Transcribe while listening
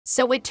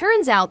So it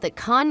turns out that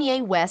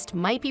Kanye West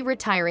might be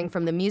retiring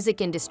from the music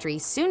industry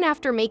soon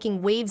after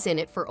making waves in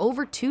it for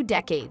over 2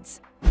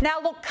 decades.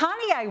 Now, look,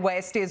 Kanye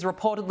West is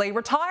reportedly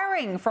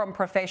retiring from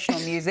professional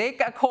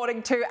music,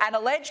 according to an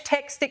alleged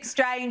text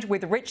exchange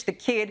with Rich the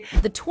Kid.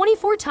 The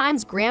 24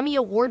 times Grammy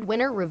Award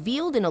winner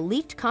revealed in a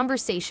leaked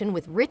conversation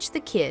with Rich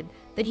the Kid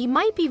that he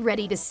might be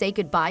ready to say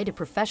goodbye to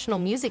professional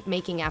music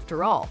making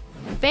after all.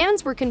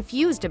 Fans were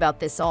confused about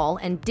this all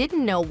and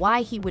didn't know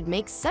why he would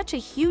make such a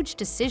huge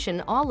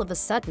decision all of a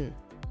sudden.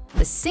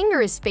 The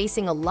singer is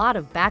facing a lot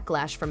of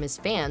backlash from his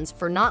fans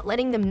for not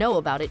letting them know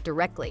about it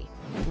directly.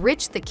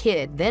 Rich the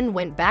Kid then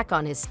went back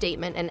on his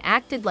statement and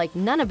acted like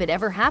none of it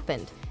ever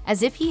happened,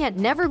 as if he had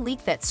never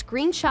leaked that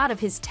screenshot of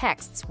his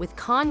texts with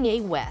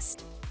Kanye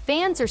West.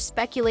 Fans are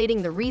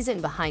speculating the reason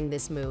behind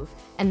this move,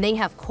 and they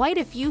have quite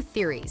a few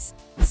theories.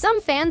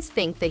 Some fans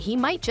think that he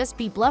might just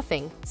be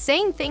bluffing,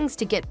 saying things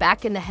to get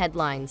back in the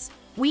headlines.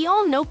 We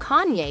all know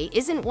Kanye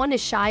isn't one to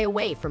shy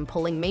away from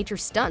pulling major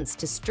stunts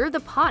to stir the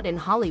pot in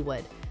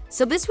Hollywood,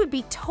 so this would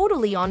be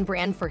totally on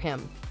brand for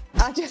him.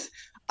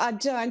 I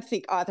don't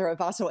think either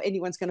of us or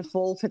anyone's going to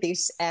fall for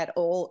this at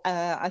all.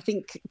 I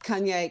think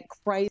Kanye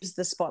craves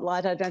the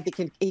spotlight. I don't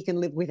think he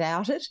can live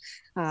without it.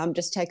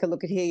 Just take a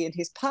look at he and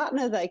his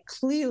partner. They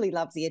clearly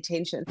love the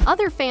attention.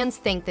 Other fans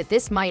think that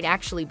this might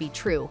actually be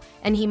true,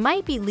 and he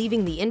might be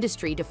leaving the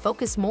industry to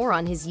focus more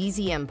on his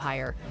Yeezy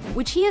empire,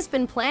 which he has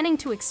been planning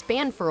to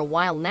expand for a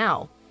while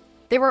now.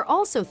 There are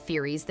also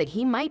theories that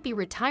he might be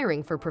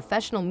retiring for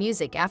professional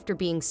music after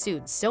being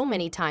sued so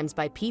many times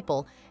by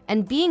people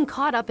and being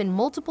caught up in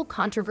multiple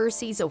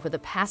controversies over the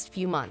past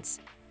few months.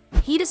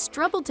 He'd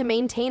struggled to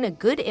maintain a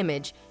good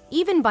image,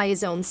 even by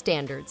his own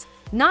standards.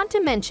 Not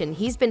to mention,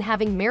 he's been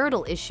having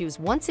marital issues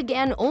once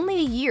again only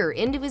a year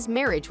into his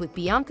marriage with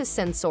Bianca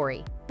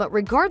Censori. But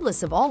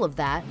regardless of all of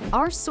that,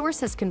 our source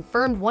has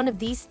confirmed one of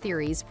these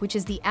theories, which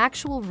is the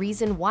actual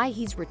reason why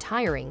he's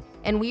retiring,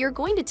 and we are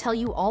going to tell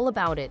you all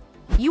about it.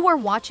 You are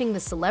watching The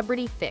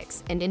Celebrity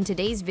Fix, and in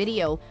today's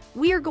video,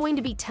 we are going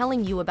to be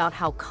telling you about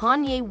how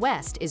Kanye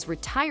West is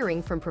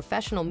retiring from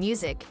professional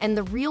music and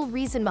the real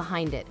reason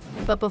behind it.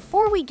 But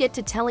before we get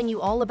to telling you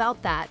all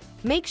about that,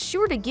 make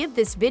sure to give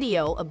this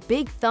video a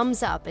big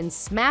thumbs up and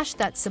smash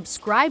that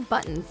subscribe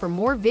button for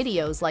more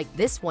videos like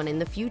this one in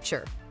the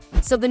future.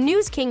 So the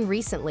news came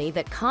recently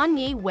that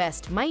Kanye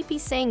West might be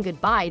saying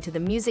goodbye to the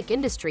music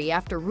industry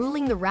after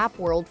ruling the rap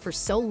world for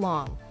so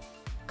long.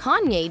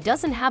 Kanye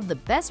doesn't have the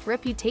best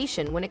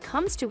reputation when it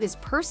comes to his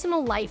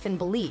personal life and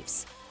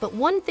beliefs, but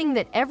one thing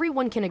that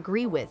everyone can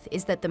agree with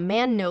is that the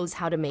man knows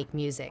how to make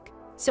music.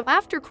 So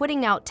after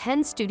putting out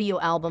 10 studio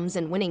albums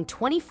and winning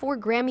 24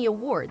 Grammy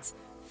Awards,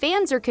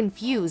 fans are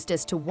confused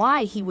as to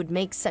why he would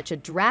make such a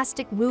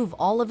drastic move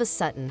all of a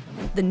sudden.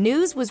 The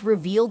news was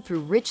revealed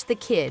through Rich the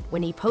Kid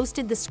when he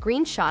posted the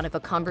screenshot of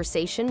a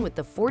conversation with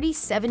the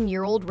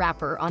 47-year-old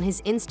rapper on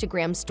his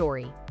Instagram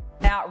story.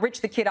 Now, Rich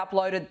the Kid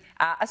uploaded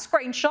a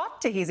screenshot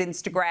to his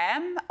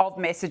Instagram of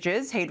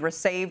messages he'd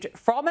received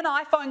from an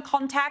iPhone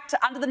contact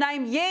under the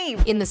name Yee.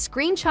 In the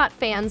screenshot,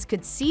 fans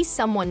could see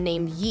someone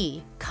named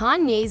Yee,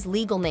 Kanye's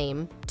legal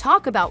name,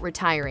 talk about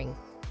retiring.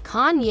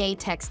 Kanye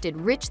texted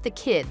Rich the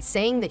Kid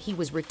saying that he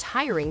was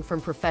retiring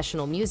from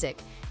professional music,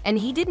 and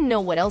he didn't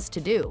know what else to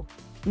do.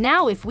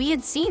 Now, if we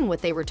had seen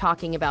what they were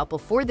talking about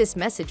before this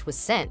message was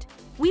sent,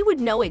 we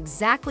would know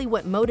exactly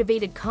what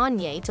motivated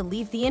Kanye to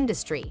leave the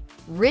industry.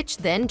 Rich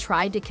then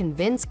tried to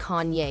convince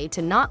Kanye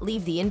to not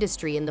leave the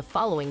industry in the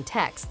following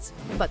texts,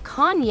 but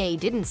Kanye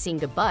didn't seem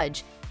to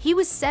budge. He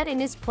was set in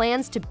his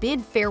plans to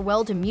bid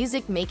farewell to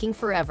music making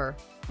forever.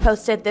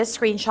 Posted this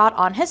screenshot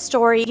on his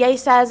story. Ye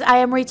says, "I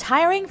am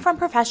retiring from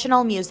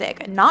professional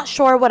music, not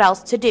sure what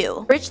else to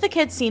do." Rich the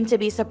Kid seemed to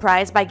be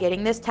surprised by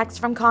getting this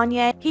text from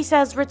Kanye. He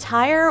says,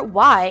 "Retire?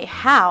 Why?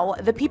 How?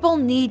 The people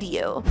need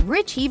you."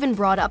 Rich even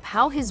brought up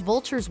how his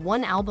Vultures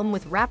 1 album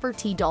with rapper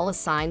T Dolla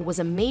 $ign was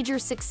a major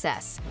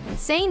success,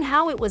 saying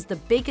how it was the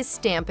biggest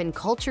stamp in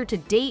culture to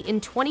date in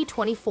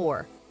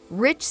 2024.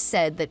 Rich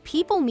said that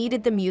people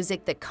needed the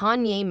music that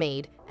Kanye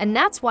made, and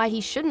that's why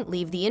he shouldn't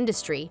leave the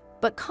industry.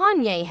 But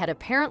Kanye had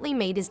apparently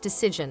made his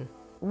decision.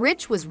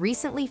 Rich was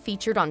recently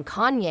featured on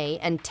Kanye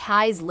and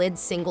Ty's lead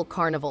single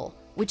Carnival,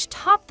 which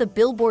topped the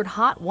Billboard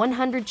Hot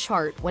 100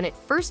 chart when it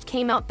first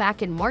came out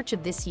back in March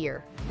of this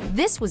year.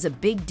 This was a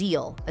big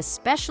deal,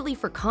 especially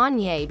for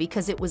Kanye,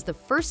 because it was the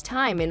first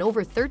time in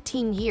over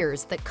 13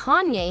 years that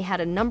Kanye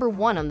had a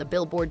 #1 on the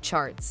Billboard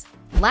charts.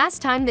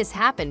 Last time this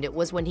happened, it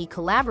was when he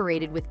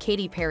collaborated with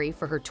Katy Perry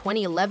for her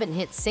 2011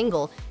 hit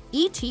single,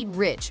 E.T.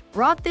 Rich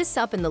brought this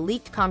up in the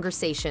leaked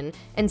conversation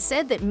and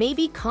said that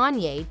maybe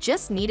Kanye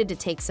just needed to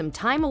take some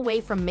time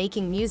away from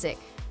making music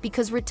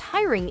because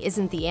retiring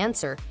isn't the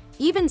answer,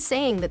 even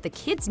saying that the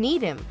kids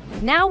need him.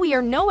 Now, we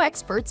are no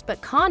experts,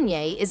 but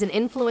Kanye is an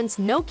influence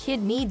no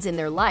kid needs in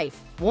their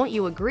life. Won't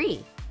you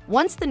agree?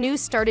 Once the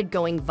news started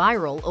going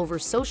viral over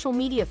social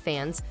media,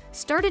 fans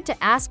started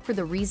to ask for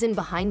the reason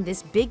behind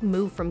this big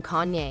move from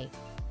Kanye.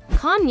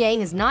 Kanye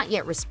has not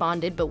yet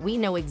responded, but we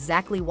know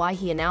exactly why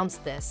he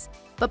announced this.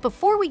 But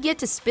before we get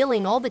to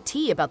spilling all the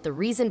tea about the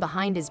reason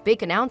behind his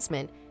big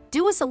announcement,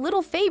 do us a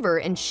little favor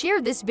and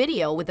share this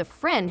video with a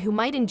friend who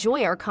might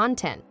enjoy our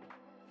content.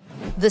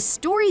 The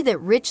story that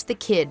Rich the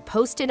Kid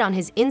posted on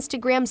his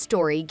Instagram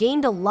story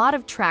gained a lot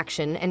of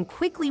traction and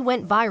quickly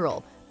went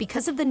viral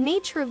because of the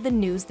nature of the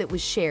news that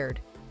was shared.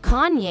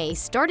 Kanye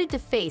started to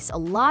face a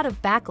lot of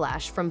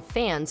backlash from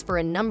fans for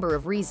a number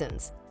of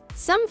reasons.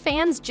 Some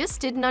fans just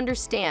didn't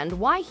understand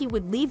why he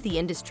would leave the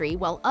industry,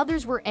 while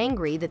others were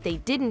angry that they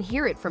didn't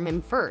hear it from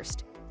him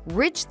first.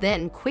 Rich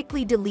then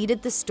quickly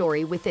deleted the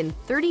story within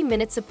 30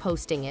 minutes of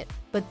posting it,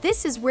 but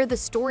this is where the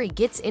story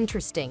gets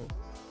interesting.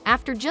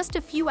 After just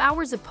a few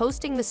hours of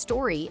posting the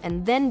story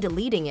and then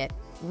deleting it,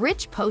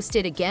 Rich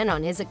posted again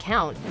on his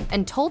account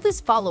and told his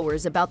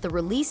followers about the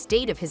release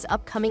date of his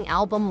upcoming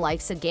album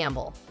Life's a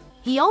Gamble.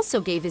 He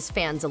also gave his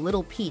fans a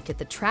little peek at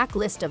the track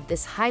list of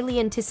this highly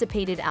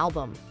anticipated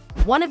album.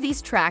 One of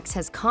these tracks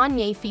has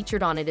Kanye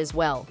featured on it as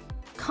well.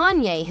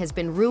 Kanye has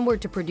been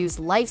rumored to produce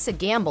Life's a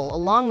Gamble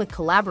along with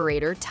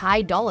collaborator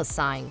Ty Dolla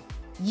 $ign.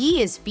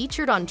 Ye is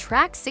featured on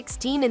track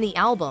 16 in the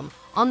album,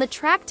 on the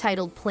track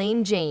titled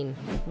Plain Jane.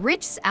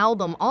 Rich's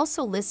album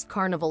also lists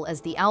Carnival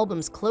as the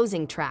album's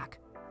closing track.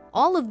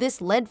 All of this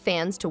led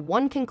fans to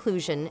one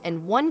conclusion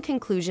and one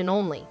conclusion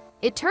only.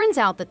 It turns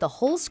out that the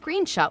whole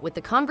screenshot with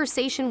the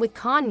conversation with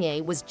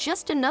Kanye was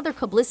just another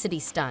publicity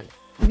stunt.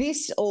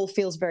 This all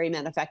feels very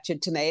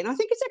manufactured to me, and I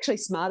think it's actually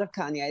smart of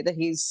Kanye that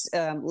he's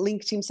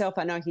linked himself.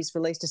 I know he's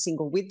released a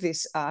single with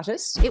this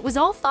artist. It was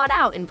all thought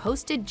out and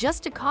posted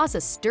just to cause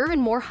a stir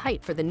and more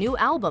hype for the new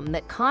album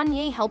that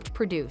Kanye helped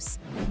produce.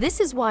 This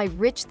is why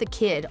Rich the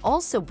Kid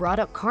also brought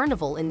up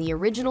Carnival in the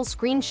original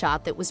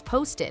screenshot that was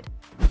posted.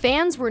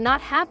 Fans were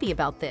not happy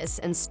about this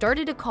and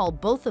started to call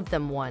both of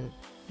them one.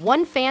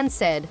 One fan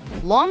said,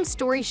 "Long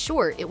story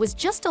short, it was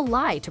just a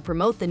lie to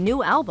promote the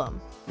new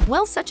album."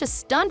 Well, such a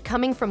stunt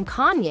coming from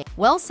Kanye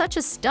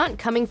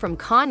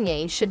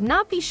should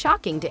not be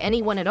shocking to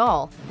anyone at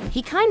all.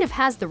 He kind of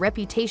has the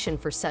reputation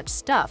for such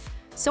stuff,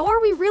 so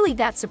are we really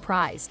that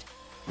surprised?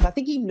 I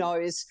think he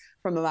knows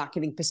from a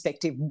marketing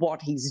perspective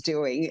what he's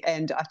doing,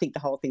 and I think the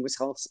whole thing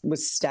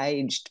was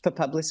staged for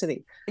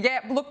publicity. Yeah,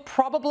 look,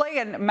 probably,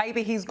 and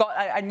maybe he's got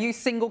a new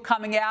single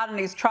coming out and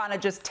he's trying to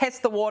just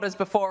test the waters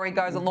before he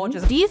goes and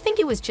launches. Do you think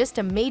it was just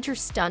a major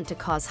stunt to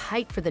cause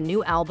hype for the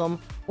new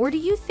album, or do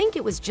you think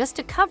it was just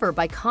a cover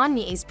by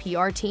Kanye's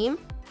PR team?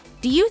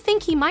 Do you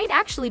think he might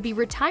actually be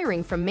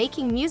retiring from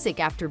making music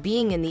after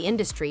being in the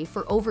industry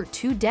for over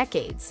 2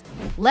 decades?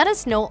 Let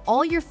us know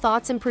all your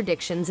thoughts and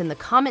predictions in the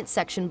comment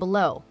section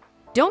below.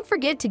 Don't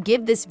forget to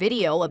give this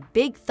video a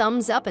big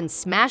thumbs up and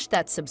smash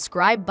that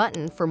subscribe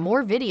button for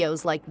more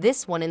videos like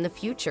this one in the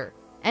future.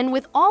 And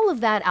with all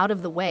of that out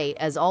of the way,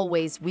 as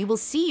always, we will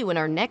see you in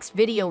our next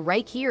video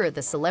right here at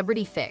The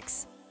Celebrity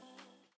Fix.